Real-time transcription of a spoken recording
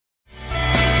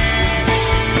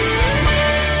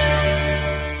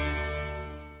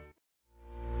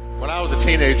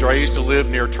teenager, I used to live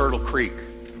near Turtle Creek.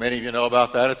 Many of you know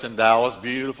about that. It's in Dallas,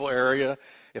 beautiful area.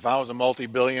 If I was a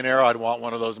multi-billionaire, I'd want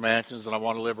one of those mansions, and I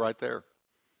want to live right there.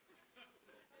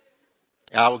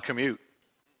 I would commute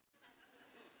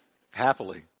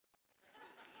happily.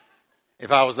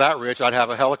 If I was that rich, I'd have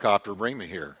a helicopter bring me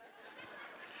here.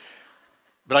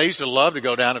 But I used to love to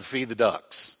go down and feed the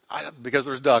ducks because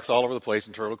there's ducks all over the place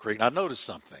in Turtle Creek. And I noticed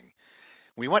something.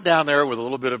 When you went down there with a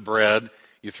little bit of bread,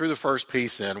 you threw the first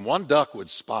piece in, one duck would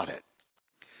spot it.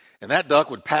 And that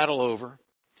duck would paddle over,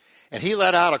 and he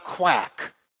let out a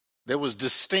quack that was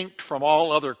distinct from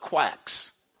all other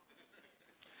quacks.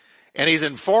 And he's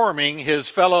informing his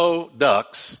fellow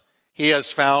ducks he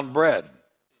has found bread.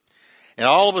 And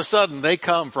all of a sudden, they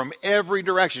come from every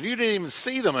direction. You didn't even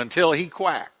see them until he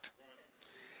quacked.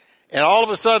 And all of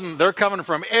a sudden, they're coming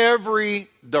from every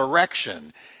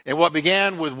direction. And what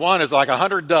began with one is like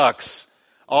 100 ducks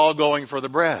all going for the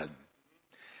bread.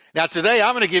 Now, today,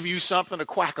 I'm going to give you something to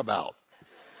quack about.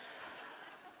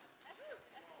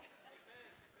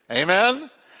 Amen?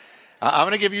 I'm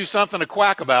going to give you something to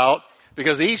quack about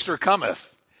because Easter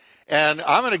cometh. And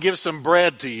I'm going to give some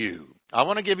bread to you. I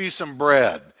want to give you some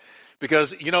bread.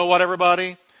 Because you know what,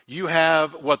 everybody? You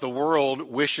have what the world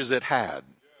wishes it had.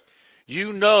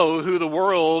 You know who the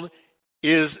world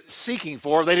is seeking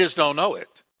for. They just don't know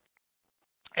it.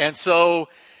 And so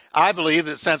I believe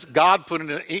that since God put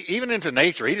even into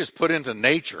nature, he just put into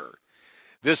nature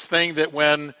this thing that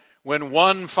when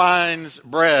one finds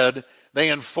bread, they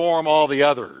inform all the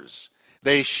others.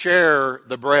 They share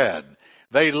the bread.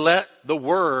 They let the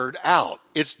word out.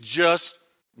 It's just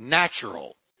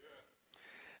natural.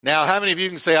 Now, how many of you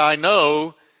can say, I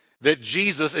know that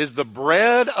Jesus is the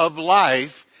bread of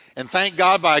life, and thank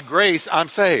God by grace I'm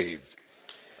saved?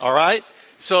 All right?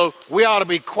 So we ought to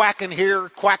be quacking here,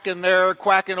 quacking there,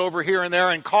 quacking over here and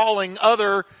there, and calling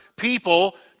other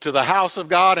people to the house of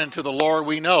God and to the Lord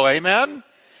we know. Amen?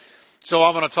 So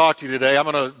I'm going to talk to you today. I'm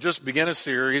going to just begin a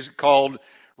series called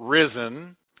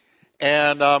Risen.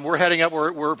 And we're heading up,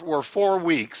 we're 4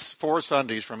 weeks, 4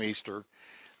 Sundays from Easter.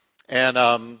 And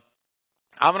I'm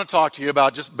going to talk to you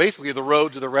about just basically the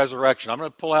road to the resurrection. I'm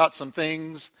going to pull out some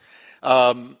things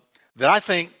that I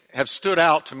think have stood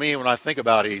out to me when I think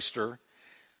about Easter.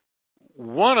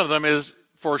 One of them is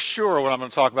for sure what I'm going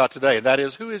to talk about today. That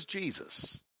is, who is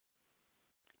Jesus?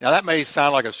 Now, that may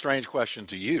sound like a strange question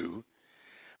to you,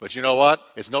 but you know what?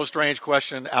 It's no strange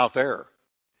question out there.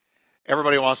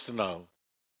 Everybody wants to know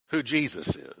who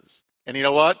Jesus is. And you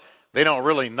know what? They don't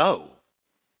really know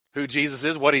who Jesus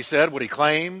is, what he said, what he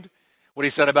claimed, what he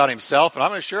said about himself. And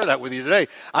I'm going to share that with you today.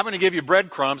 I'm going to give you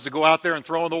breadcrumbs to go out there and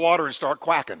throw in the water and start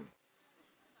quacking.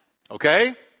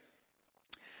 Okay?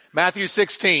 Matthew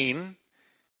 16,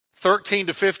 13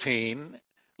 to 15.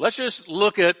 Let's just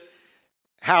look at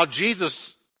how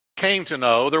Jesus came to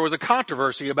know. There was a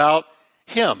controversy about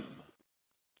him.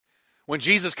 When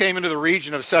Jesus came into the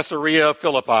region of Caesarea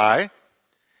Philippi,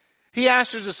 he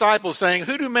asked his disciples, saying,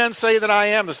 who do men say that I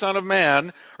am, the Son of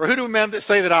Man? Or who do men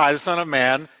say that I, the Son of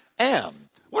Man, am?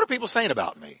 What are people saying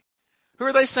about me? Who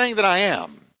are they saying that I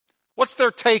am? What's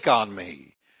their take on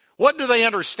me? What do they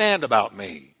understand about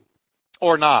me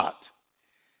or not?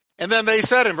 And then they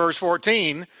said in verse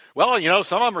 14, well, you know,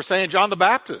 some of them are saying John the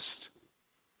Baptist.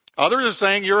 Others are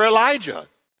saying you're Elijah.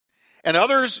 And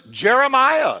others,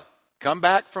 Jeremiah, come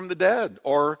back from the dead.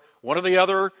 Or one of the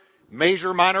other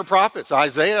major minor prophets,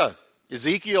 Isaiah,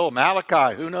 Ezekiel,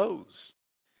 Malachi, who knows?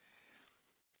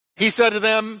 He said to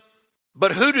them,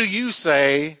 but who do you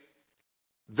say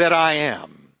that I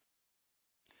am?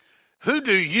 Who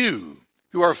do you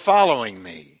who are following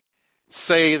me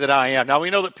say that I am? Now we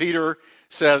know that Peter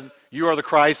said, you are the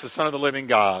Christ, the Son of the living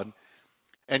God.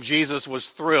 And Jesus was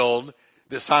thrilled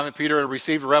that Simon Peter had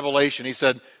received a revelation. He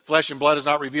said, flesh and blood has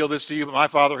not revealed this to you, but my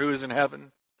Father who is in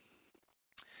heaven.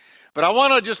 But I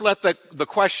want to just let the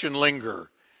question linger.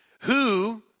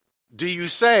 Who do you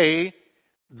say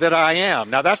that I am?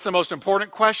 Now that's the most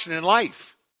important question in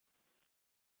life.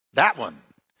 That one.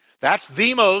 That's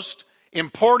the most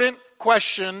important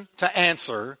question to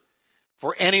answer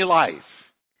for any life.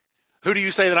 Who do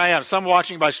you say that I am? Some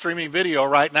watching by streaming video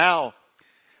right now.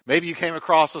 Maybe you came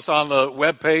across us on the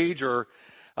web page or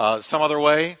some other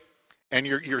way, and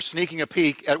you're sneaking a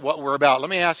peek at what we're about. Let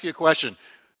me ask you a question.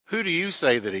 Who do you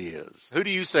say that he is? Who do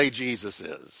you say Jesus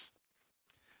is?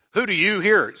 Who do you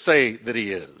hear say that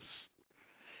he is?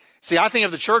 See, I think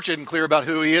if the church isn't clear about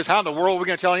who he is, how in the world are we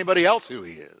going to tell anybody else who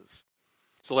he is?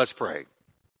 So let's pray.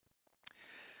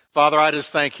 Father, I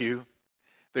just thank you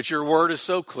that your word is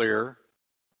so clear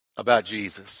about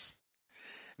Jesus.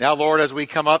 Now, Lord, as we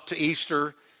come up to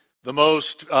Easter, the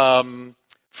most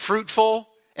fruitful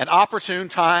and opportune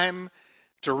time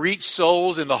to reach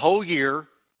souls in the whole year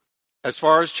as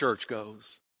far as church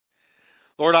goes.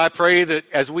 Lord, I pray that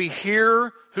as we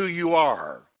hear who you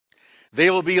are, they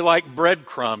will be like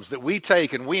breadcrumbs that we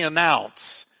take and we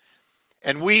announce,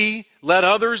 and we let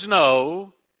others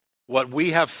know what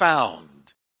we have found.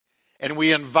 And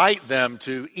we invite them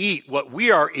to eat what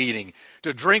we are eating,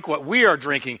 to drink what we are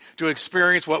drinking, to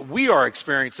experience what we are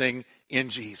experiencing in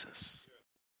Jesus.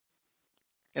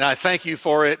 And I thank you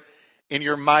for it in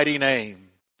your mighty name.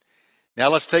 Now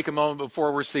let's take a moment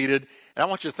before we're seated. And I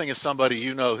want you to think of somebody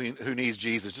you know who needs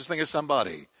Jesus. Just think of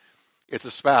somebody. It's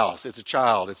a spouse, it's a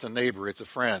child, it's a neighbor, it's a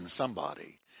friend,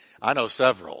 somebody. I know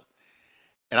several.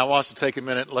 And I want us to take a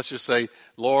minute. Let's just say,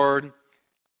 Lord,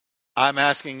 I'm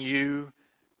asking you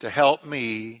to help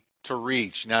me to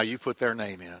reach. Now you put their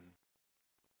name in.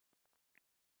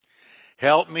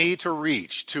 Help me to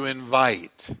reach, to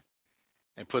invite,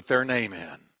 and put their name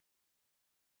in.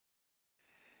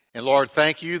 And Lord,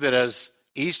 thank you that as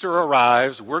Easter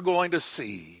arrives, we're going to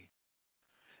see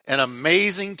an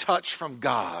amazing touch from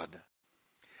God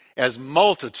as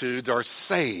multitudes are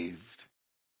saved,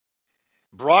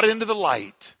 brought into the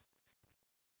light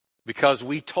because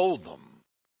we told them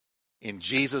in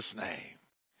Jesus' name.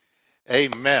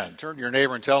 Amen. Turn to your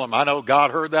neighbor and tell him, I know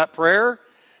God heard that prayer.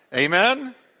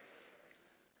 Amen.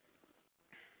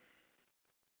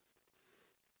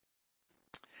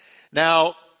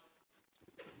 Now,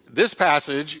 this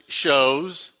passage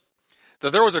shows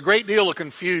that there was a great deal of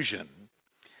confusion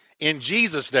in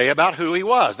Jesus' day about who he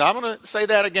was. Now, I'm going to say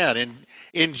that again.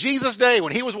 In Jesus' day,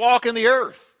 when he was walking the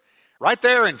earth, right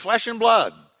there in flesh and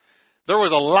blood, there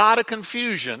was a lot of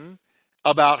confusion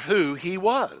about who he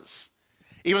was.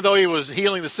 Even though he was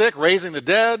healing the sick, raising the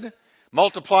dead,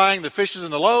 multiplying the fishes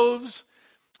and the loaves,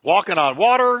 walking on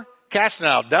water, casting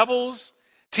out devils,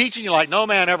 teaching you like no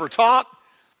man ever taught,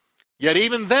 yet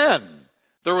even then,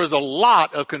 there was a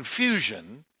lot of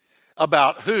confusion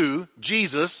about who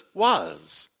Jesus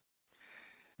was.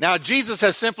 Now, Jesus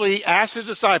has simply asked his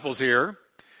disciples here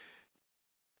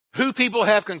who people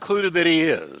have concluded that he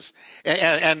is.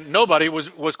 And nobody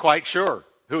was quite sure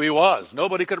who he was.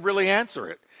 Nobody could really answer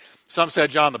it. Some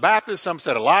said John the Baptist, some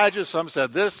said Elijah, some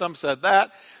said this, some said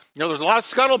that. You know, there's a lot of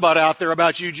scuttlebutt out there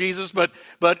about you, Jesus, but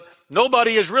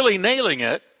nobody is really nailing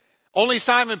it. Only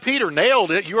Simon Peter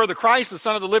nailed it. You are the Christ, the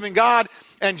Son of the living God.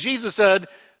 And Jesus said,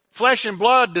 flesh and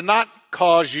blood did not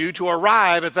cause you to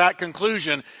arrive at that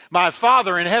conclusion. My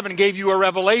Father in heaven gave you a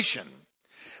revelation.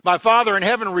 My Father in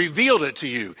heaven revealed it to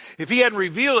you. If he hadn't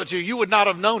revealed it to you, you would not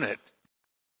have known it.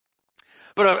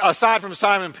 But aside from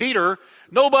Simon Peter,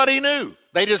 nobody knew.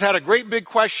 They just had a great big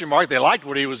question mark. They liked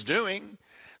what he was doing.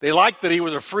 They liked that he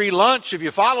was a free lunch if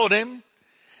you followed him.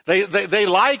 They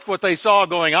liked what they saw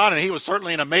going on, and he was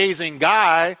certainly an amazing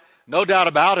guy, no doubt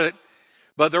about it.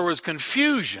 But there was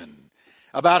confusion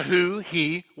about who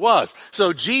he was.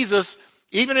 So Jesus,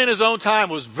 even in his own time,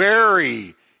 was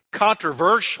very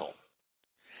controversial.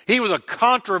 He was a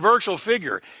controversial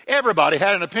figure. Everybody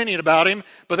had an opinion about him,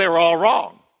 but they were all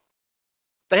wrong.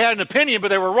 They had an opinion, but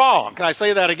they were wrong. Can I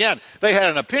say that again? They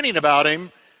had an opinion about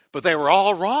him, but they were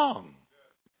all wrong.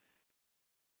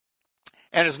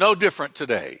 And it's no different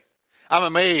today. I'm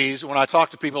amazed when I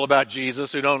talk to people about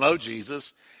Jesus who don't know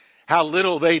Jesus, how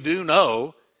little they do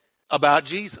know about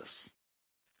Jesus.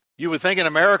 You would think in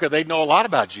America they'd know a lot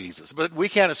about Jesus, but we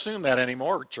can't assume that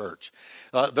anymore, church.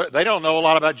 They don't know a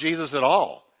lot about Jesus at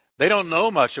all. They don't know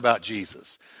much about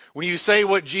Jesus. When you say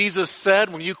what Jesus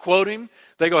said, when you quote him,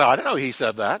 they go, I didn't know he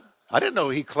said that. I didn't know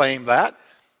he claimed that.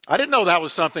 I didn't know that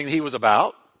was something he was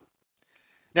about.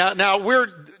 Now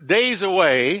we're days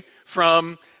away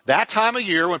from that time of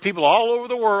year when people all over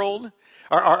the world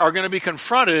are going to be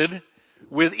confronted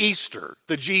with Easter,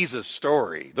 the Jesus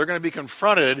story. They're going to be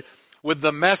confronted with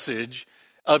the message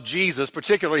of Jesus,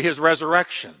 particularly his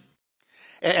resurrection.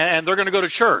 And they're going to go to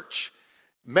church.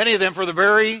 Many of them for the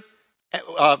very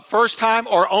first time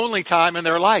or only time in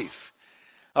their life,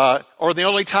 or the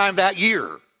only time that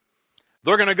year.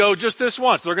 They're going to go just this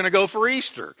once. They're going to go for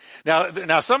Easter.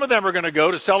 Now, some of them are going to go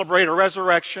to celebrate a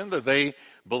resurrection that they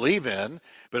believe in,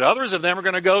 but others of them are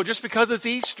going to go just because it's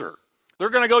Easter. They're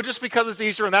going to go just because it's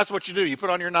Easter, and that's what you do. You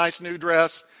put on your nice new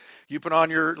dress, you put on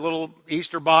your little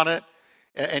Easter bonnet,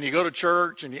 and you go to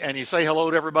church, and you say hello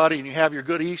to everybody, and you have your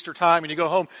good Easter time, and you go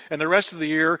home, and the rest of the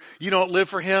year, you don't live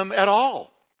for him at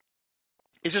all.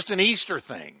 It's just an Easter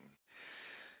thing.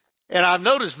 And I've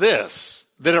noticed this,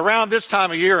 that around this time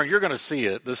of year, and you're going to see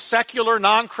it, the secular,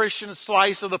 non-Christian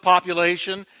slice of the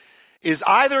population is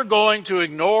either going to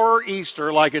ignore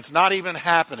Easter like it's not even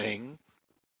happening,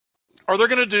 or they're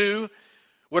going to do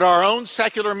what our own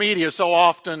secular media so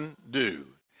often do.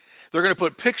 They're going to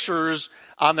put pictures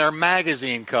on their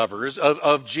magazine covers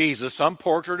of Jesus, some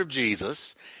portrait of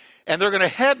Jesus, and they're going to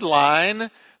headline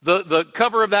the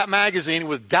cover of that magazine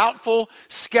with doubtful,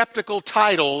 skeptical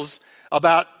titles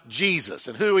about Jesus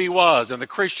and who he was and the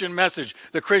Christian message,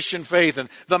 the Christian faith, and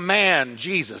the man,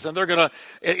 Jesus. And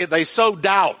they sow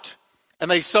doubt and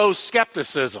they sow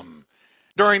skepticism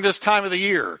during this time of the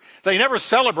year. They never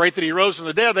celebrate that he rose from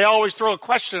the dead. They always throw a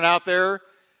question out there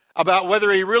about whether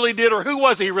he really did or who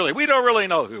was he really. We don't really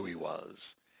know who he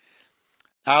was.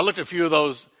 Now, I looked a few of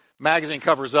those magazine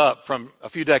covers up from a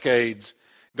few decades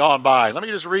gone by. Let me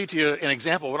just read to you an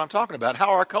example of what I'm talking about, how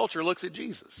our culture looks at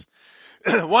Jesus.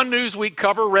 One Newsweek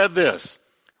cover read this: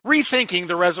 Rethinking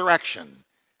the Resurrection,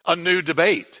 a new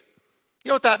debate. You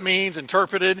know what that means,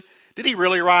 interpreted? Did he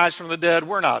really rise from the dead?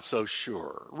 We're not so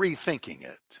sure. Rethinking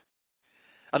it.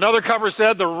 Another cover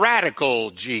said, The Radical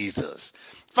Jesus.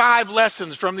 5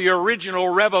 lessons from the original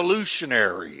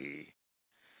revolutionary.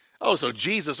 Oh, so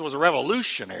Jesus was a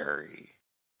revolutionary.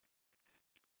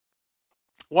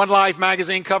 One Life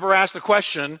magazine cover asked the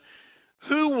question,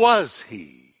 who was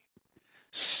he?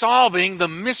 Solving the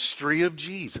mystery of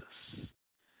Jesus.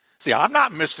 See, I'm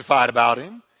not mystified about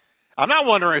him. I'm not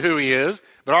wondering who he is,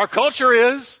 but our culture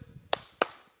is.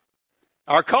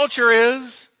 Our culture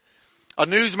is. A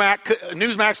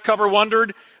Newsmax cover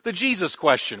wondered the Jesus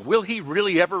question. Will he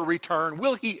really ever return?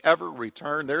 Will he ever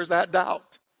return? There's that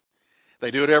doubt.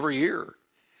 They do it every year.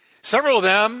 Several of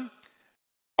them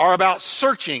are about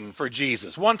searching for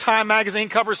Jesus. One Time magazine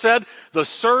cover said, The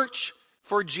Search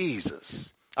for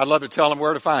Jesus. I'd love to tell them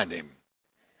where to find him.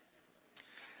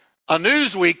 A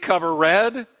Newsweek cover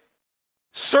read,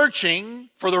 Searching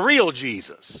for the Real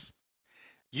Jesus.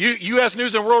 U.S.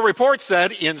 News and World Report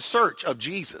said, In Search of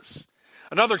Jesus.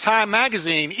 Another Time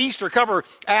magazine Easter cover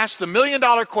asked the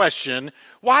million-dollar question,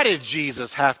 why did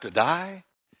Jesus have to die?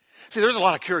 See, there's a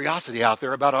lot of curiosity out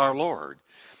there about our Lord.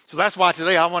 So that's why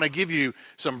today I want to give you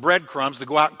some breadcrumbs to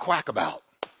go out and quack about.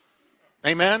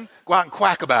 Amen? Go out and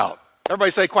quack about.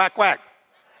 Everybody say quack, quack.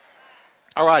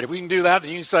 All right, if we can do that,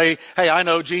 then you can say, hey, I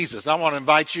know Jesus. I want to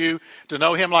invite you to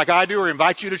know him like I do or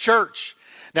invite you to church.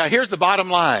 Now, here's the bottom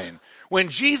line. When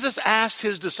Jesus asked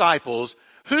his disciples,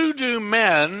 who do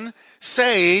men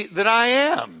say that I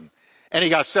am? And he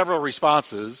got several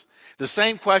responses. The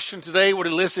same question today would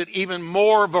elicit even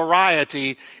more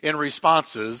variety in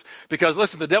responses because,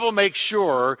 listen, the devil makes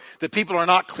sure that people are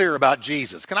not clear about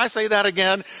Jesus. Can I say that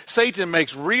again? Satan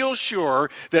makes real sure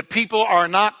that people are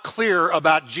not clear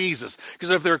about Jesus.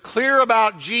 Because if they're clear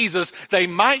about Jesus, they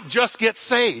might just get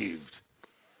saved.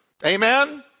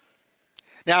 Amen?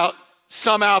 Now,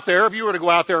 some out there, if you were to go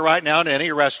out there right now in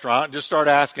any restaurant and just start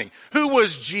asking, who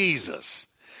was Jesus?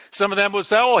 Some of them would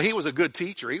say, oh, he was a good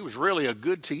teacher. He was really a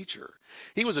good teacher.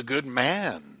 He was a good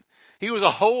man. He was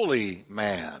a holy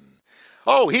man.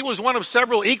 Oh, he was one of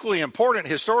several equally important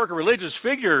historic religious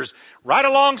figures right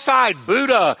alongside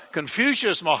Buddha,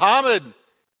 Confucius, Muhammad,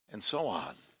 and so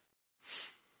on.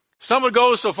 Some would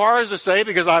go so far as to say,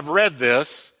 because I've read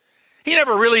this, he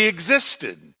never really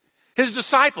existed. His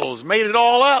disciples made it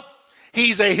all up.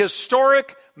 He's a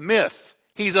historic myth.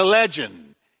 He's a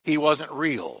legend. He wasn't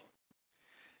real.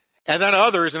 And then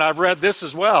others, and I've read this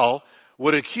as well,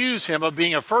 would accuse him of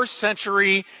being a first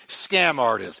century scam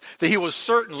artist, that he was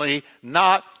certainly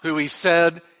not who he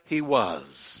said he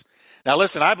was. Now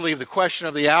listen, I believe the question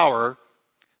of the hour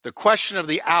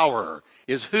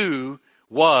is who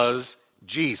was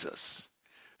Jesus?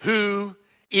 Who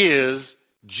is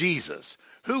Jesus?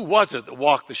 Who was it that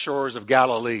walked the shores of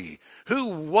Galilee? Who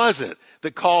was it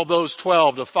that called those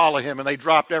 12 to follow him and they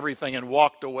dropped everything and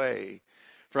walked away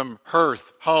from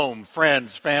hearth, home,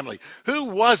 friends, family? Who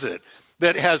was it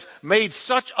that has made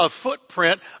such a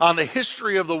footprint on the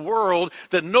history of the world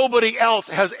that nobody else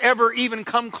has ever even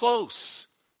come close?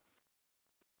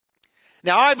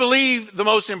 Now, I believe the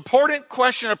most important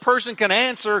question a person can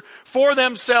answer for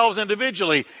themselves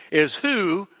individually is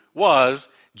who was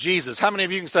Jesus? How many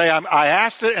of you can say, I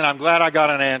asked it and I'm glad I got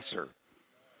an answer?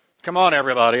 Come on,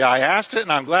 everybody. I asked it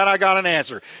and I'm glad I got an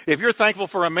answer. If you're thankful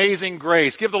for amazing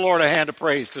grace, give the Lord a hand of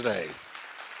praise today.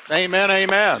 Amen,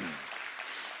 amen.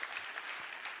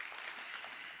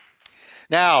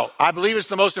 Now, I believe it's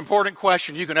the most important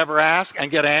question you can ever ask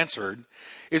and get answered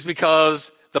is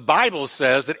because the Bible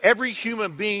says that every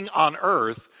human being on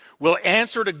earth will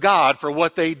answer to God for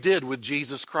what they did with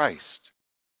Jesus Christ.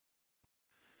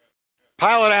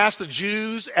 Pilate asked the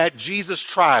Jews at Jesus'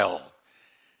 trial,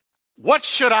 what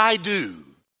should I do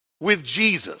with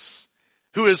Jesus,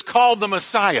 who is called the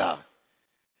Messiah?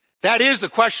 That is the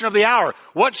question of the hour.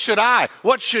 What should I,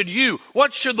 what should you,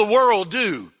 what should the world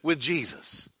do with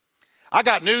Jesus? I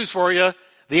got news for you.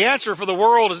 The answer for the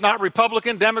world is not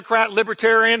Republican, Democrat,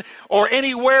 Libertarian, or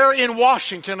anywhere in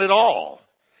Washington at all.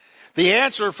 The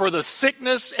answer for the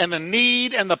sickness and the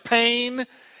need and the pain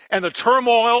and the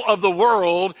turmoil of the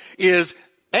world is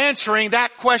answering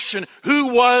that question,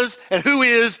 who was and who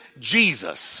is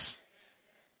Jesus?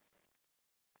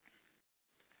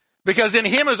 Because in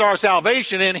him is our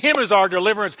salvation, in him is our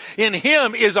deliverance, in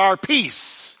him is our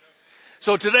peace.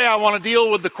 So today I want to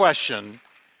deal with the question,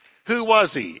 who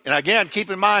was he? And again,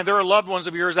 keep in mind, there are loved ones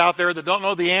of yours out there that don't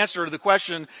know the answer to the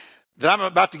question that I'm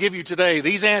about to give you today.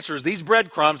 These answers, these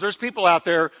breadcrumbs, there's people out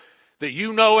there that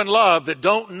you know and love that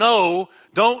don't know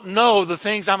the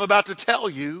things I'm about to tell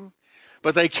you,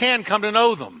 but they can come to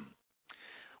know them.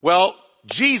 Well,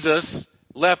 Jesus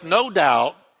left no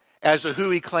doubt as to who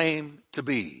he claimed to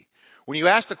be. When you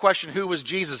ask the question, who was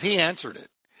Jesus, he answered it.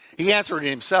 He answered it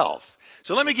himself.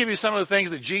 So let me give you some of the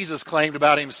things that Jesus claimed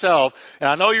about himself. And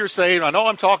I know you're saved. I know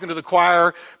I'm talking to the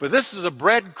choir, but this is a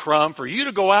breadcrumb for you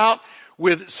to go out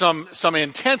with some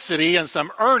intensity and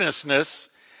some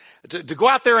earnestness to go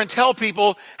out there and tell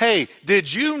people, hey,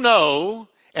 did you know,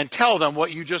 and tell them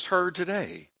what you just heard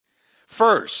today.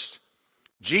 First,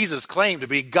 Jesus claimed to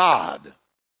be God.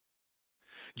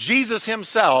 Jesus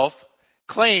himself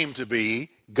claimed to be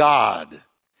God.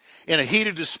 In a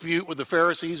heated dispute with the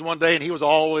Pharisees one day, and he was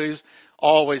always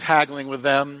haggling with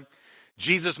them,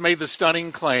 Jesus made the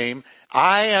stunning claim,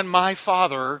 I and my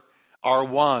Father are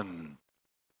one.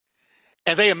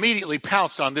 And they immediately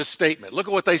pounced on this statement. Look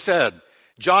at what they said.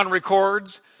 John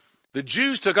records, the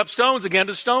Jews took up stones again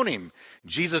to stone him.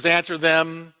 Jesus answered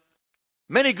them,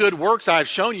 many good works I have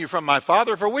shown you from my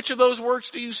Father. For which of those works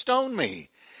do you stone me?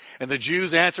 And the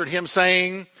Jews answered him,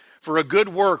 saying, for a good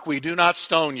work we do not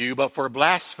stone you, but for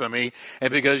blasphemy,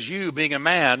 and because you, being a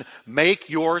man, make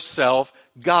yourself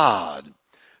God.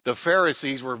 The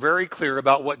Pharisees were very clear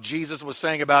about what Jesus was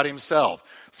saying about himself.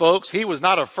 Folks, he was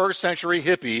not a first century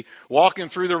hippie walking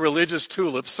through the religious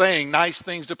tulips saying nice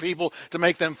things to people to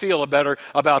make them feel better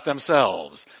about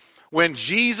themselves. When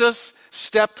Jesus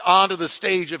stepped onto the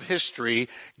stage of history,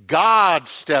 God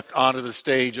stepped onto the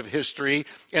stage of history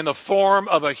in the form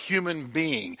of a human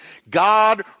being.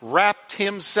 God wrapped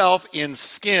himself in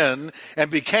skin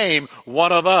and became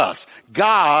one of us.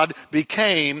 God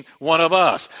became one of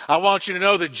us. I want you to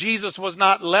know that Jesus was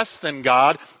not less than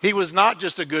God. He was not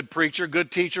just a good preacher,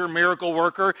 good teacher, miracle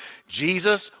worker.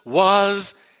 Jesus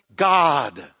was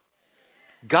God.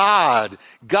 God.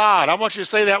 I want you to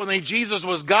say that with me. Jesus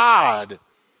was God.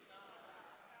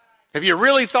 Have you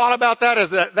really thought about that? Has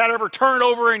that ever turned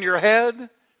over in your head?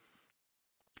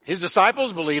 His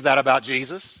disciples believed that about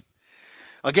Jesus.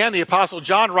 Again, the Apostle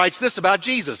John writes this about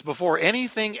Jesus. Before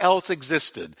anything else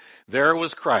existed, there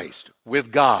was Christ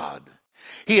with God.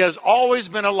 He has always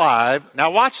been alive.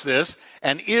 Now watch this.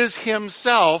 And is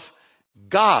himself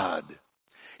God.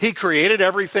 He created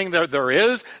everything that there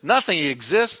is. Nothing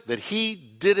exists that he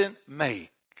didn't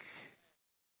make.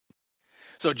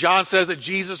 So John says that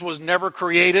Jesus was never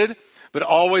created, but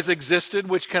always existed,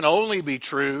 which can only be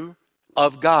true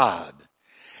of God.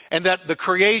 And that the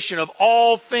creation of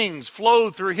all things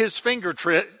flowed through his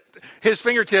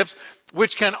fingertips,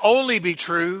 which can only be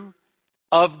true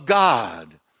of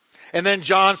God. And then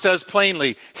John says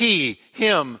plainly, he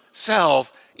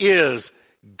himself is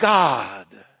God.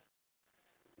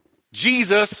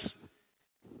 Jesus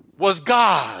was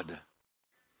God,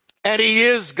 and he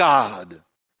is God.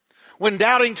 When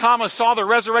doubting Thomas saw the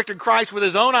resurrected Christ with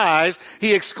his own eyes,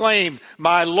 he exclaimed,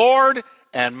 my Lord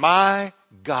and my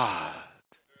God.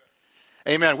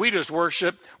 Amen. We just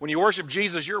worship. When you worship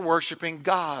Jesus, you're worshiping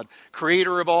God,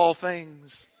 creator of all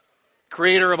things.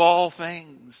 Creator of all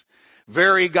things.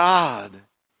 Very God.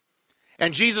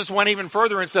 And Jesus went even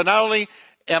further and said, not only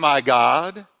am I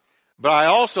God, but I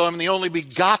also am the only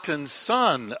begotten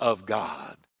Son of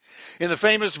God. In the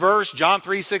famous verse, John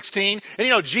 3:16, and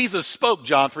you know, Jesus spoke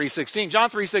John 3:16.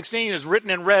 John 3:16 is written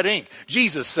in red ink.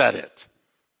 Jesus said it.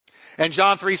 And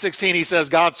John 3:16, he says,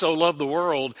 God so loved the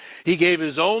world, he gave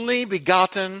his only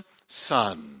begotten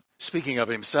Son. Speaking of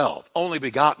himself, only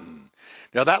begotten.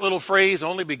 Now that little phrase,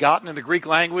 only begotten in the Greek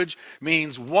language,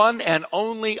 means one and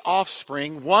only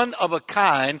offspring, one of a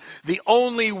kind, the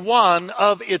only one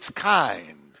of its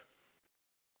kind.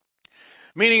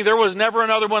 Meaning there was never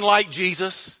another one like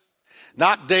Jesus.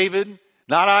 Not David,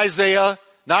 not Isaiah,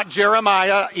 not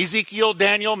Jeremiah, Ezekiel,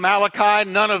 Daniel, Malachi,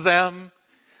 none of them.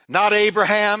 Not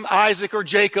Abraham, Isaac, or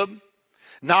Jacob.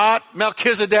 Not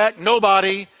Melchizedek,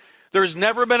 nobody. There's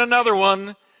never been another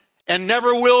one and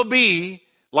never will be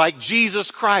like Jesus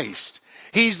Christ.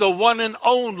 He's the one and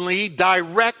only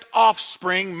direct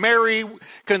offspring. Mary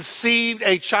conceived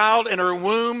a child in her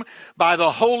womb by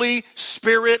the Holy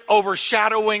Spirit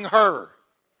overshadowing her.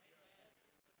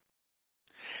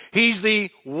 He's the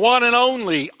one and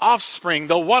only offspring,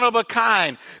 the one of a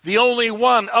kind, the only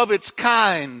one of its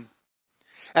kind.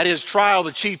 At his trial,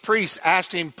 the chief priests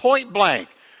asked him point blank,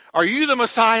 "Are you the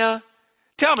Messiah?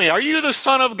 Tell me, are you the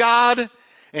Son of God?"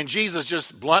 And Jesus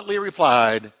just bluntly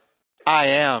replied, "I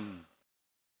am.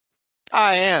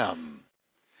 I am."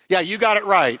 Yeah, you got it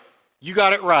right. You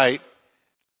got it right.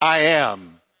 I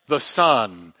am the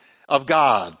Son of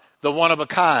God, the one of a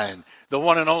kind, the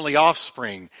one and only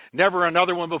offspring. Never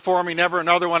another one before me, never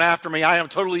another one after me. I am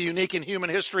totally unique in human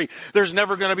history. There's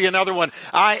never going to be another one.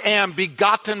 I am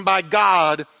begotten by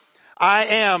God. I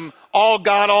am all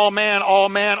God, all man,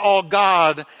 all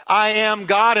God. I am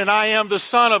God, and I am the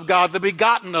Son of God, the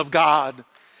begotten of God.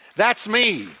 That's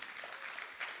me.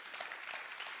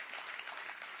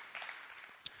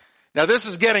 Now, this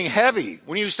is getting heavy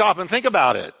when you stop and think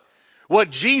about it. What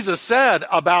Jesus said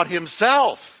about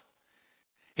himself.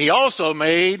 He also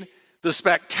made the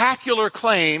spectacular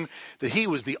claim that he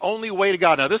was the only way to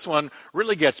God. Now, this one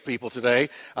really gets people today.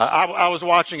 I was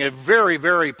watching a very,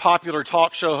 very popular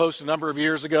talk show host a number of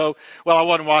years ago. Well, I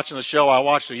wasn't watching the show. I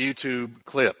watched a YouTube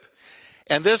clip.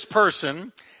 And this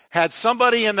person had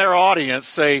somebody in their audience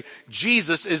say,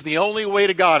 Jesus is the only way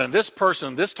to God. And this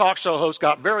person, this talk show host,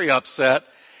 got very upset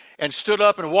and stood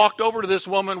up and walked over to this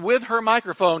woman with her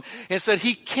microphone and said,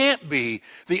 he can't be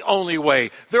the only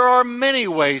way. There are many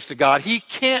ways to God. He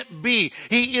can't be.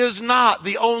 He is not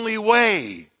the only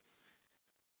way.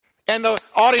 And the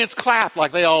audience clapped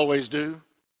like they always do.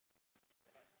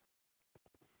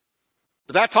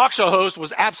 But that talk show host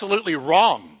was absolutely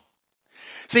wrong.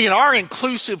 See, in our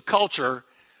inclusive culture,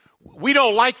 we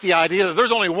don't like the idea that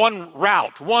there's only one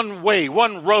route, one way,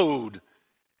 one road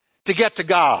to get to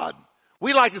God.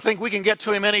 We like to think we can get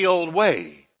to him any old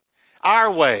way,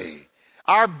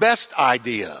 our best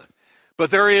idea. But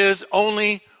there is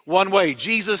only one way.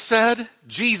 Jesus said,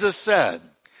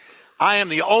 I am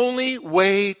the only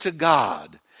way to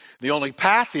God, the only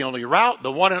path, the only route,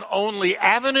 the one and only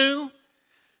avenue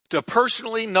to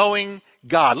personally knowing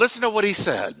God. Listen to what he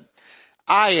said.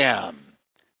 I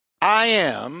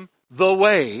am the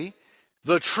way,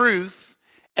 the truth,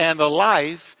 and the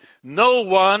life. No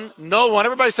one,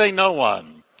 everybody say no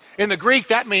one. In the Greek,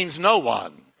 that means no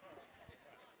one.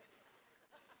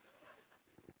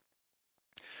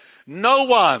 No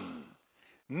one,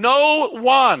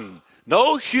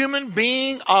 no human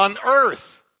being on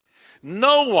earth,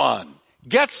 no one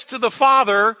gets to the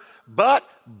Father but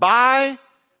by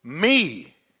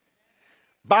me.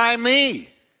 By me.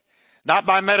 Not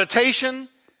by meditation,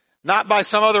 not by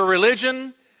some other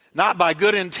religion, not by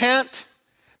good intent,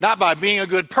 not by being a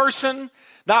good person,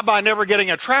 not by never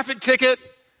getting a traffic ticket,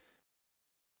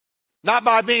 not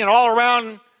by being an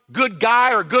all-around good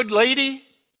guy or good lady.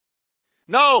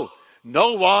 No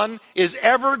one is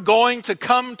ever going to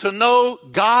come to know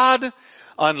God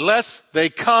unless they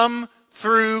come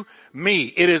through me.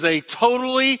 It is a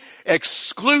totally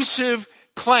exclusive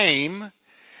claim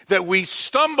that we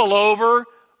stumble over,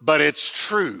 but it's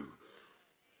true.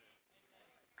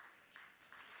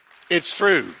 It's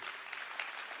true.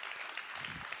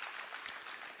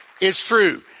 It's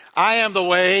true. I am the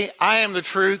way, I am the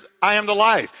truth, I am the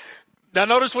life. Now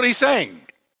notice what he's saying.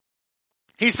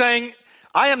 He's saying,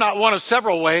 I am not one of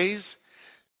several ways.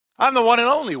 I'm the one and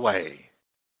only way.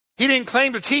 He didn't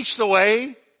claim to teach the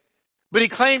way, but he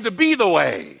claimed to be the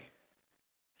way.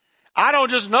 I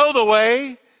don't just know the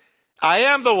way, I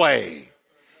am the way.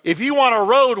 If you want a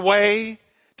roadway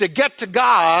to get to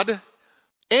God,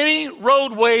 any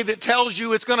roadway that tells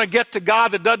you it's going to get to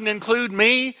God that doesn't include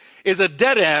me is a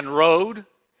dead-end road.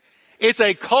 It's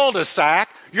a cul-de-sac.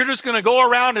 You're just going to go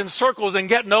around in circles and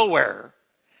get nowhere.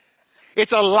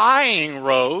 It's a lying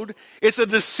road. It's a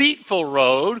deceitful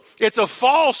road. It's a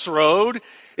false road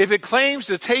if it claims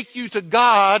to take you to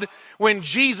God when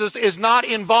Jesus is not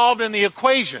involved in the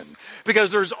equation.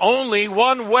 Because there's only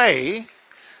one way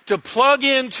to plug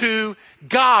into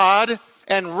God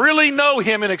and really know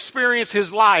him and experience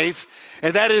his life,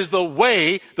 and that is the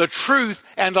way, the truth,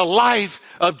 and the life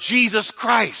of Jesus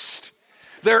Christ.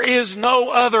 There is no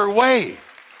other way.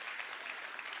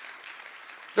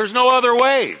 There's no other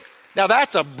way. Now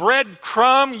that's a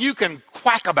breadcrumb you can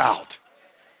quack about.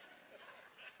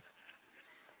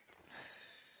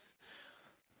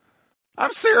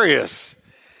 I'm serious.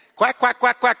 Quack, quack,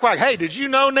 quack, quack, quack. Hey, did you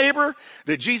know, neighbor,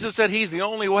 that Jesus said he's the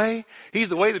only way? He's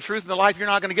the way, the truth, and the life. You're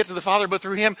not going to get to the Father but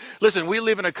through him. Listen, we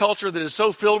live in a culture that is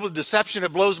so filled with deception,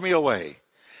 it blows me away.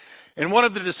 And one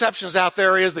of the deceptions out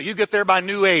there is that you get there by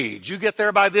New Age. You get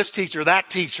there by this teacher, that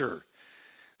teacher,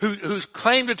 who's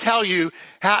claimed to tell you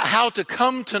how to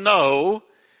come to know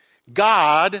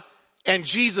God, and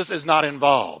Jesus is not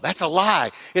involved. That's a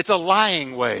lie. It's a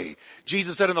lying way.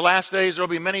 Jesus said in the last days there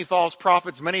will be many false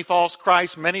prophets, many false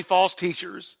Christs, many false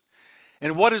teachers.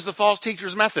 And what is the false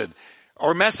teacher's method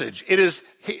or message? It is,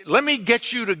 let me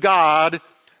get you to God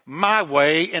my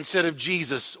way instead of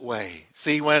Jesus' way.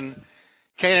 See, when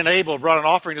Cain and Abel brought an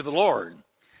offering to the Lord,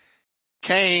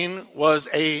 Cain was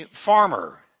a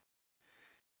farmer.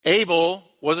 Abel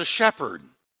was a shepherd.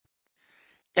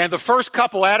 And the first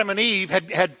couple, Adam and Eve,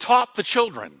 had taught the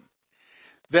children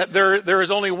that there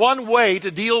is only one way to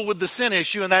deal with the sin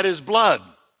issue, and that is blood.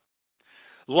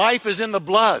 Life is in the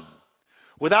blood.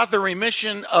 Without the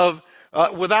remission of,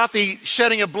 without the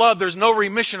shedding of blood, there's no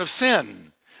remission of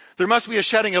sin. There must be a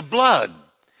shedding of blood.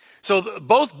 So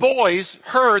both boys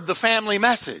heard the family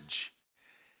message.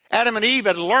 Adam and Eve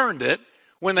had learned it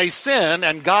when they sinned,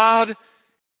 and God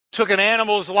took an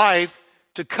animal's life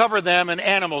to cover them in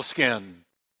animal skin.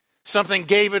 Something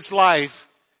gave its life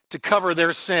to cover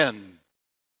their sin.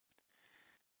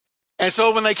 And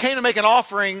so when they came to make an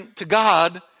offering to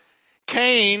God,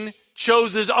 Cain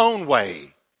chose his own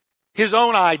way, his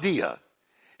own idea.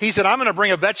 He said, I'm going to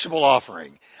bring a vegetable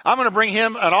offering. I'm going to bring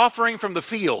him an offering from the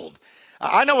field.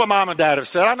 I know what mom and dad have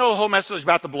said. I know the whole message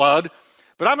about the blood,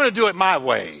 but I'm going to do it my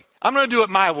way. I'm going to do it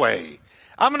my way.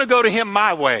 I'm going to go to him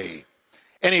my way.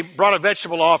 And he brought a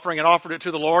vegetable offering and offered it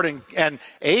to the Lord. And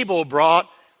Abel brought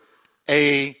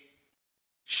a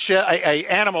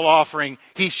animal offering.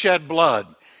 He shed blood.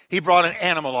 He brought an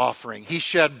animal offering. He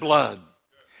shed blood.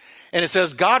 And it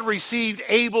says, God received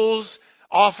Abel's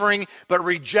offering, but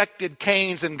rejected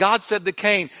Cain's. And God said to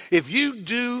Cain, if you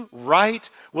do right,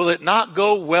 will it not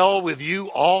go well with you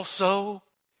also?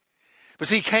 But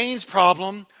see, Cain's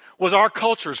problem was our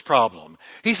culture's problem.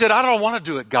 He said, I don't want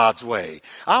to do it God's way.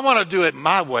 I want to do it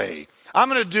my way. I'm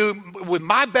going to do with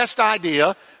my best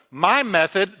idea, my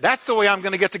method. That's the way I'm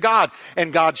going to get to God.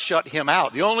 And God shut him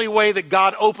out. The only way that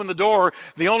God opened the door,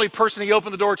 the only person he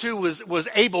opened the door to was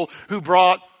Abel, who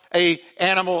brought a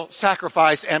animal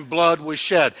sacrifice, and blood was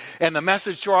shed. And the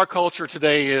message to our culture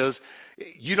today is,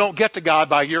 you don't get to God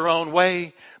by your own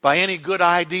way, by any good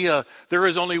idea. There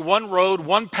is only one road,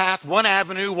 one path, one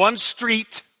avenue, one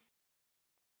street.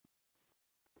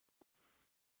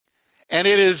 And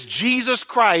it is Jesus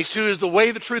Christ who is the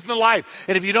way, the truth, and the life.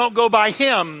 And if you don't go by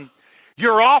him,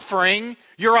 your offering,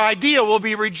 your idea will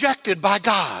be rejected by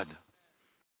God.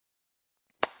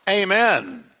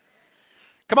 Amen.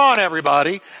 Come on,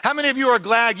 everybody. How many of you are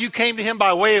glad you came to him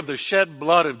by way of the shed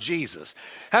blood of Jesus?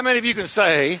 How many of you can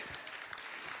say,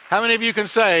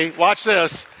 watch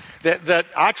this, that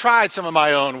I tried some of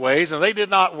my own ways and they did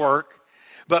not work.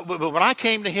 But when I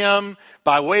came to him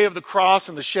by way of the cross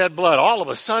and the shed blood, all of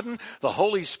a sudden the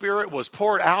Holy Spirit was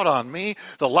poured out on me.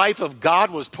 The life of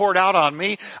God was poured out on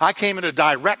me. I came into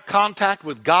direct contact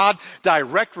with God,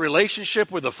 direct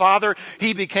relationship with the Father.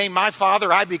 He became my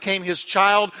Father. I became his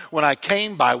child when I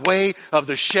came by way of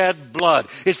the shed blood.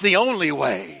 It's the only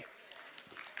way.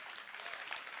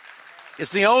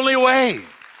 It's the only way.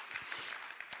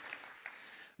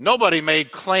 Nobody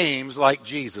made claims like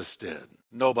Jesus did.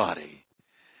 Nobody.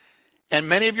 And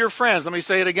many of your friends, let me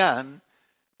say it again,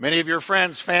 many of your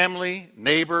friends, family,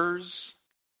 neighbors,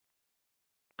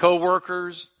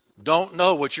 co-workers, don't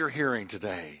know what you're hearing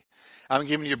today. I'm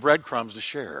giving you breadcrumbs to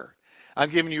share. I'm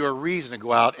giving you a reason to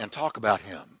go out and talk about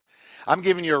him. I'm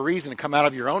giving you a reason to come out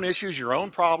of your own issues, your own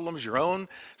problems, your own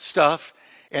stuff,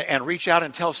 and reach out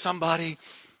and tell somebody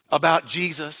about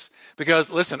Jesus.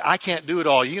 Because, listen, I can't do it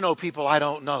all. You know people I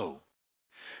don't know.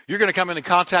 You're going to come into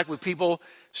contact with people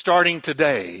starting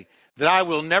today that I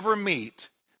will never meet,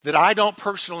 that I don't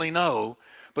personally know,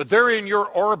 but they're in your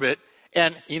orbit,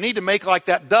 and you need to make like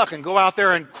that duck and go out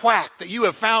there and quack that you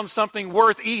have found something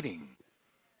worth eating.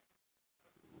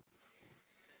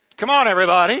 Come on,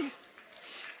 everybody.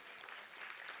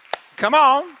 Come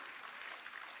on.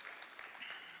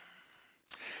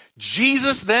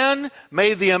 Jesus then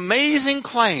made the amazing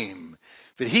claim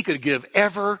that he could give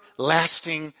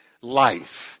everlasting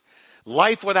life.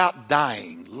 Life without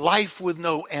dying. Life with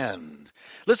no end.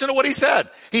 Listen to what he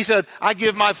said. He said, I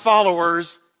give my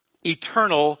followers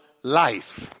eternal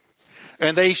life,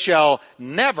 and they shall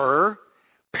never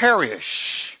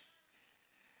perish.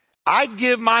 I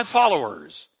give my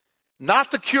followers,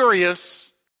 not the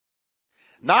curious,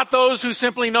 not those who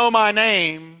simply know my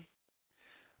name,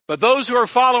 but those who are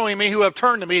following me, who have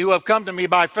turned to me, who have come to me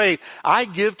by faith, I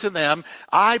give to them,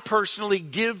 I personally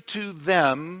give to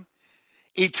them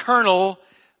eternal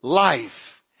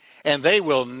life, and they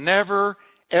will never,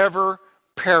 ever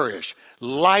perish.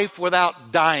 Life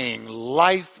without dying.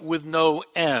 Life with no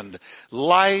end.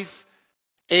 Life,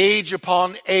 age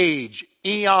upon age,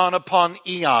 eon upon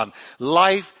eon.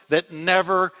 Life that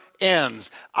never ends.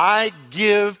 I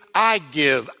give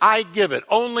it.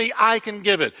 Only I can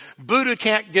give it. Buddha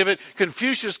can't give it.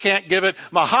 Confucius can't give it.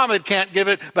 Muhammad can't give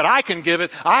it, but I can give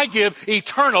it. I give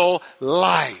eternal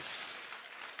life.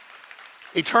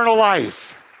 Eternal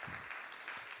life.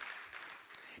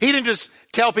 He didn't just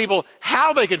tell people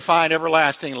how they could find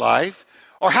everlasting life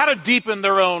or how to deepen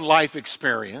their own life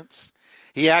experience.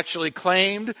 He actually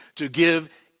claimed to give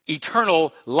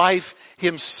eternal life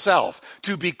himself,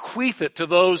 to bequeath it to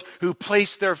those who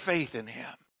place their faith in him.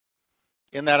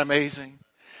 Isn't that amazing?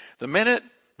 The minute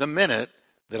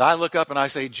that I look up and I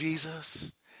say,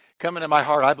 Jesus, come into my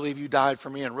heart, I believe you died for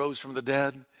me and rose from the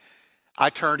dead. I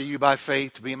turn to you by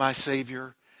faith to be my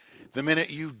Savior. The minute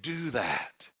you do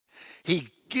that, he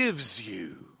gives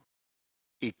you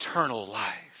eternal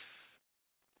life.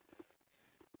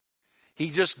 He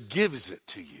just gives it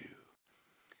to you.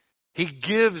 He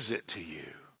gives it to you.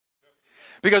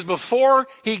 Because before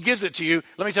he gives it to you,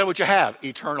 let me tell you what you have.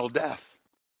 Eternal death.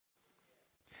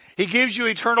 He gives you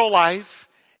eternal life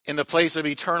in the place of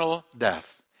eternal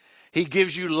death. He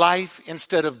gives you life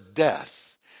instead of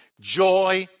death.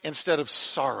 Joy instead of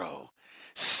sorrow.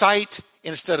 Sight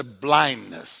instead of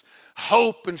blindness.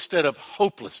 Hope instead of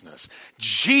hopelessness.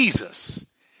 Jesus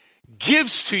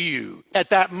gives to you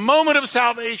at that moment of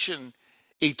salvation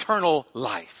eternal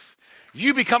life.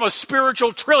 You become a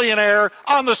spiritual trillionaire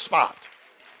on the spot.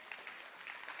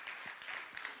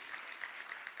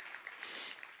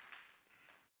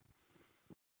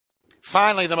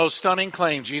 Finally, the most stunning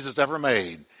claim Jesus ever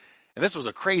made. And this was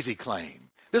a crazy claim.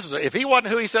 If he wasn't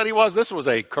who he said he was, this was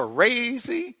a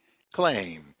crazy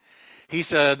claim. He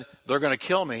said, they're going to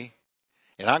kill me,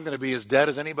 and I'm going to be as dead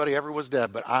as anybody ever was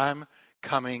dead, but I'm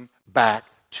coming back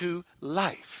to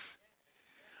life.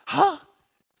 Huh?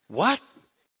 What?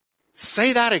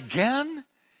 Say that again?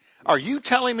 Are you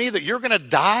telling me that you're going to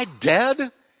die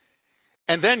dead?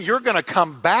 And then you're going to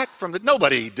come back from the...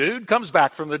 Nobody, dude, comes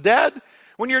back from the dead.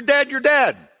 When you're dead, you're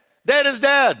dead. Dead is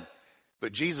dead.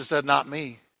 But Jesus said, not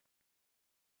me.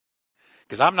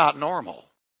 Because I'm not normal.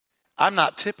 I'm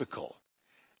not typical.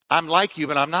 I'm like you,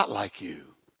 but I'm not like you.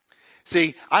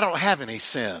 See, I don't have any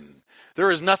sin.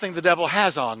 There is nothing the devil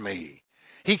has on me.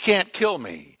 He can't kill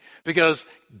me. Because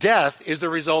death is the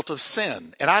result of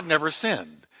sin. And I've never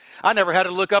sinned. I never had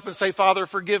to look up and say, Father,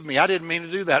 forgive me. I didn't mean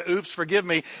to do that. Oops, forgive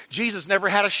me. Jesus never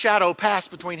had a shadow pass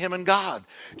between him and God.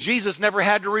 Jesus never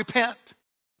had to repent.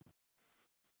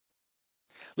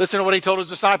 Listen to what he told his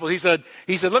disciples. He said,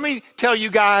 let me tell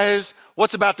you guys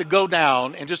what's about to go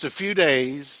down in just a few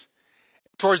days.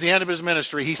 Towards the end of his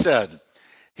ministry, he said,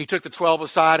 he took the 12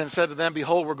 aside and said to them,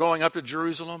 behold, we're going up to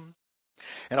Jerusalem.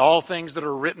 And all things that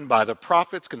are written by the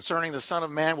prophets concerning the Son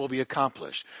of Man will be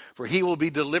accomplished. For he will be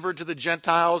delivered to the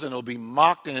Gentiles and will be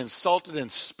mocked and insulted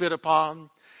and spit upon.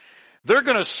 They're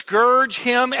going to scourge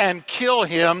him and kill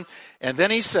him. And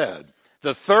then he said,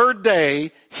 the third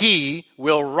day he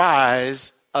will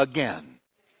rise again.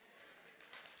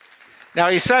 Now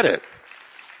he said it.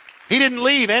 He didn't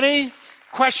leave any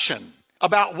question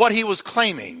about what he was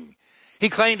claiming. He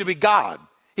claimed to be God.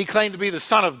 He claimed to be the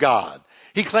Son of God.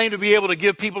 He claimed to be able to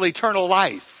give people eternal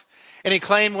life. And he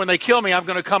claimed, when they kill me, I'm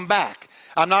going to come back.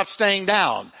 I'm not staying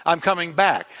down. I'm coming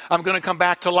back. I'm going to come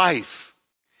back to life.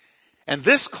 And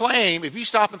this claim, if you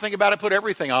stop and think about it, put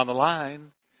everything on the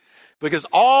line. Because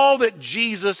all that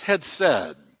Jesus had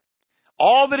said,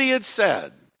 all that he had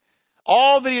said,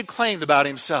 all that he had claimed about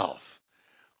himself,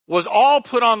 was all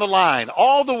put on the line.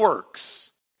 All the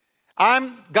works.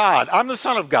 I'm God. I'm the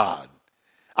Son of God.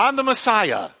 I'm the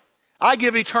Messiah. I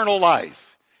give eternal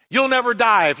life. You'll never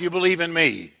die if you believe in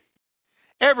me.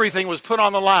 Everything was put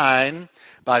on the line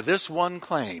by this one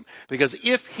claim. Because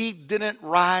if he didn't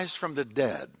rise from the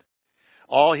dead,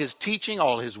 all his teaching,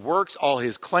 all his works, all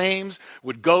his claims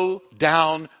would go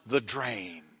down the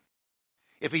drain.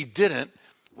 If he didn't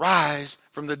rise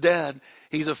from the dead,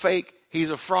 he's a fake, he's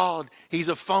a fraud, he's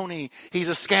a phony, he's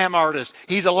a scam artist,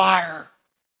 he's a liar.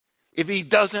 If he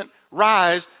doesn't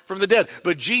rise from the dead.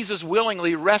 But Jesus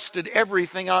willingly rested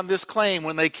everything on this claim.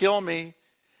 When they kill me,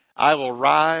 I will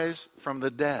rise from the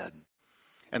dead.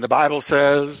 And the Bible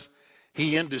says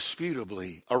he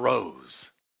indisputably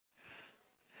arose.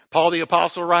 Paul the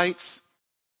Apostle writes,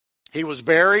 he was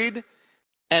buried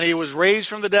and he was raised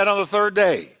from the dead on the third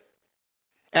day.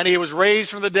 And he was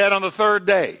raised from the dead on the third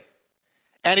day.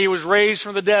 And he was raised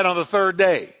from the dead on the third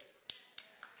day.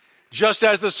 Just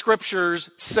as the scriptures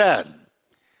said.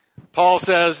 Paul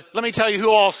says, let me tell you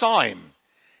who all saw him.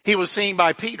 He was seen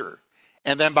by Peter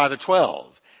and then by the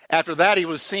 12. After that, he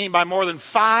was seen by more than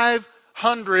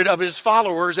 500 of his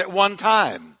followers at one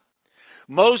time,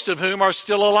 most of whom are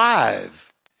still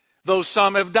alive, though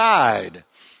some have died.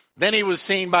 Then he was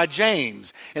seen by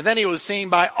James, and then he was seen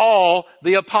by all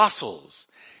the apostles.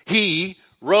 He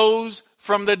rose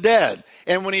from the dead.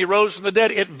 And when he rose from the dead,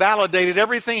 it validated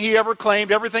everything he ever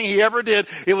claimed, everything he ever did.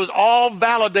 It was all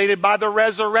validated by the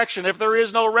resurrection. If there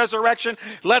is no resurrection,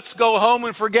 let's go home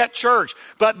and forget church.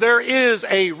 But there is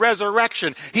a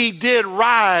resurrection. He did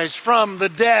rise from the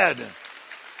dead.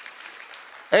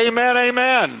 Amen,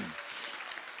 amen.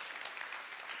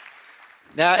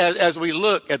 Now, as we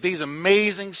look at these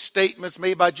amazing statements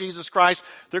made by Jesus Christ,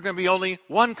 there's going to be only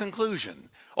one conclusion.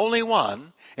 Only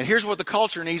one. And here's what the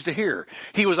culture needs to hear.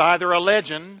 He was either a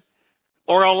legend,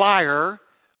 or a liar,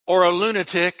 or a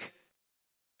lunatic,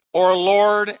 or a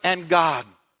Lord and God.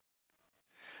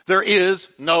 There is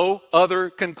no other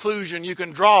conclusion you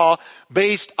can draw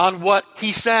based on what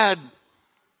he said.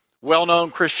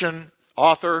 Well-known Christian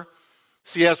author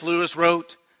C.S. Lewis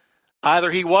wrote,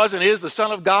 either he was and is the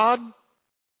Son of God,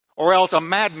 or else a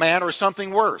madman or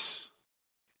something worse.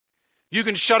 You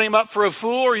can shut him up for a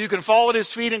fool, or you can fall at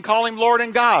his feet and call him Lord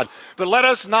and God. But let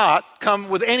us not come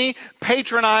with any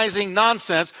patronizing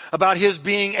nonsense about his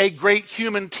being a great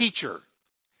human teacher.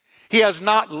 He has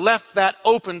not left that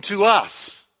open to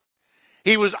us.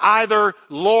 He was either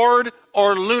Lord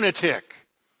or lunatic.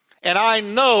 And I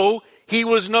know he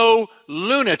was no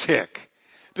lunatic,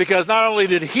 because not only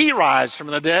did he rise from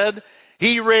the dead,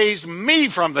 he raised me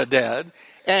from the dead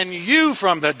and you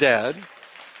from the dead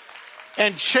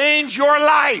and changed your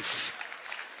life.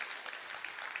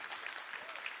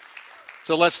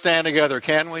 So let's stand together,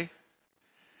 can we?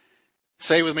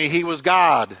 Say with me, he was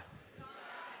God.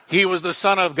 He was the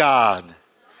Son of God.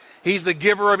 He's the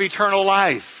giver of eternal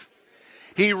life.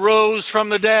 He rose from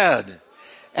the dead.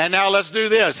 And now let's do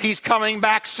this. He's coming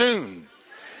back soon.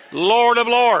 Lord of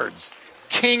Lords,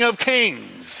 King of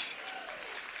Kings.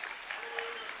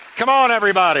 Come on,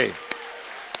 everybody.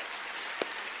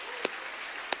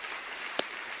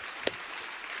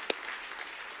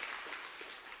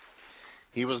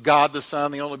 He was God the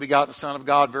Son, the only begotten Son of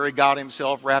God, very God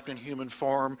himself, wrapped in human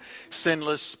form,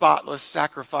 sinless, spotless,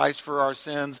 sacrifice for our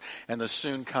sins, and the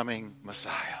soon coming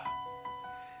Messiah.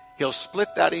 He'll split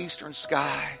that eastern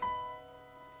sky.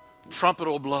 Trumpet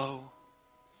will blow.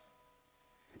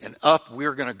 And up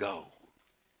we're going to go.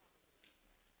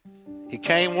 He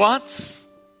came once.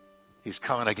 He's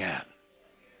coming again.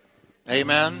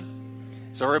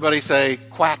 Amen. So everybody say,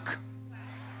 quack.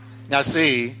 Now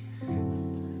see,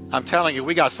 I'm telling you,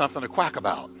 we got something to quack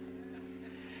about.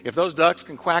 If those ducks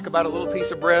can quack about a little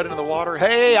piece of bread into the water,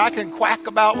 hey, I can quack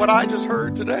about what I just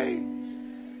heard today.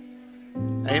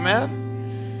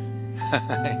 Amen?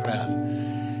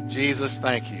 Amen. Jesus,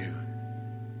 thank you.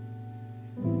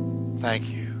 Thank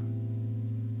you.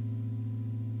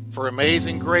 For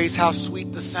amazing grace, how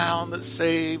sweet the sound that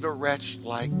saved a wretch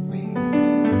like me.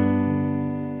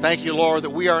 Thank you, Lord, that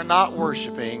we are not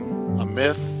worshiping a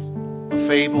myth, a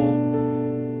fable,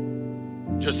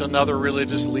 just another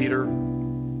religious leader,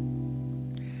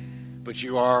 but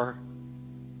you are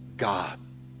God,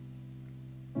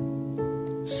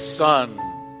 Son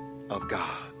of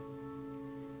God,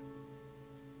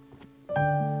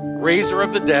 raiser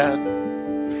of the dead,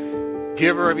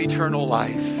 giver of eternal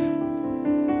life,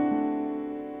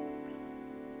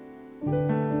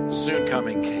 soon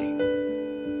coming King.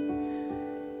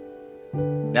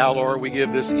 Now, Lord, we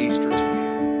give this Easter to you.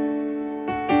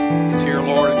 It's here,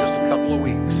 Lord, in just a couple of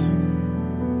weeks.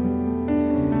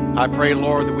 I pray,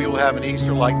 Lord, that we will have an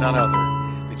Easter like none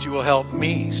other, that you will help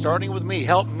me, starting with me,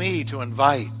 help me to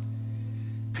invite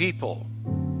people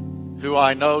who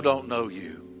I know don't know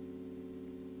you.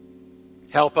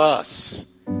 Help us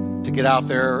to get out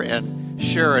there and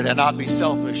share it and not be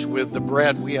selfish with the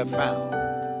bread we have found.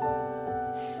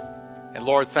 And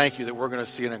Lord, thank you that we're going to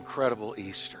see an incredible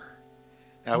Easter.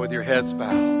 Now with your heads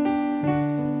bowed.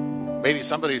 Maybe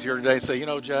somebody's here today and say, you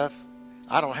know, Jeff,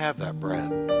 I don't have that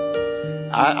bread.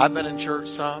 I've been in church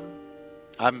some.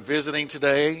 I'm visiting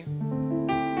today.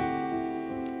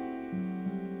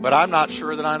 But I'm not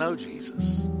sure that I know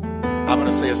Jesus. I'm going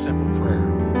to say a simple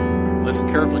prayer. Listen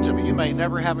carefully to me. You may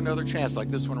never have another chance like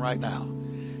this one right now.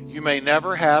 You may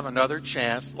never have another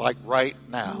chance like right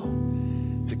now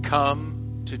to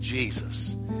come to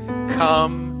Jesus.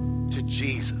 Come to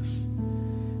Jesus.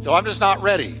 So I'm just not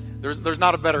ready. There's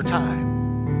not a better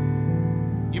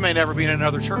time. You may never be in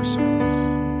another church service.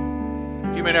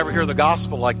 You may never hear the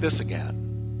gospel like this again.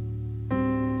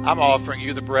 I'm offering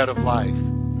you the bread of life.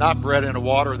 Not bread in a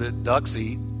water that ducks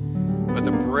eat, but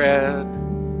the bread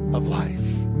of life.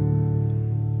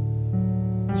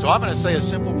 So I'm going to say a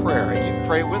simple prayer, and you can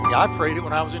pray it with me. I prayed it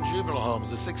when I was in juvenile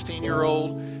homes, a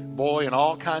 16-year-old boy in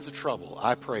all kinds of trouble.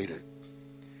 I prayed it,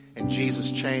 and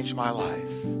Jesus changed my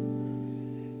life.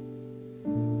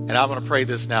 And I'm going to pray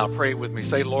this now. Pray it with me.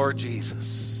 Say, Lord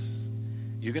Jesus.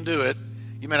 You can do it.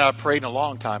 You may not have prayed in a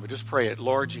long time, but just pray it.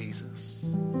 Lord Jesus,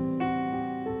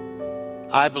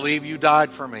 I believe you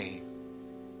died for me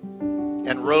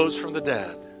and rose from the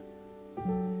dead.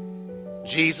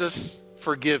 Jesus,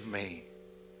 forgive me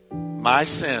my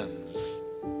sins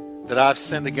that I've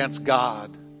sinned against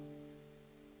God.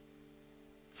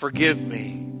 Forgive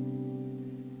me.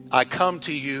 I come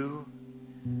to you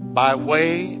by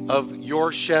way of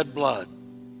your shed blood,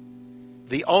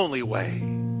 the only way.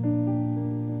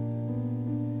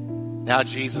 Now,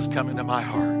 Jesus, come into my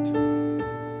heart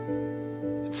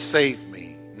and save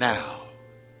me now.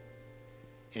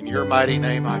 In your mighty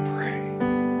name I pray.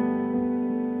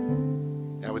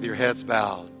 Now, with your heads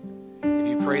bowed, if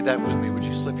you prayed that with me, would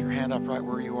you slip your hand up right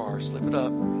where you are? Slip it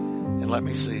up and let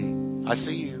me see. I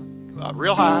see you.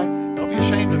 Real high. Don't be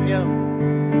ashamed of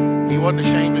him. He wasn't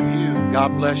ashamed of you.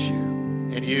 God bless you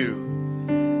and you.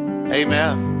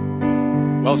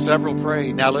 Amen. Well, several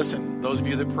prayed. Now listen, those of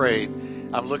you that prayed,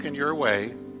 I'm looking your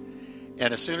way.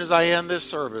 And as soon as I end this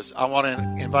service, I want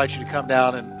to invite you to come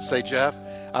down and say, Jeff,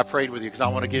 I prayed with you because I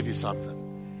want to give you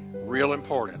something real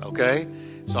important, okay?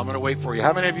 So I'm going to wait for you.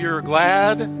 How many of you are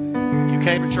glad you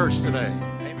came to church today?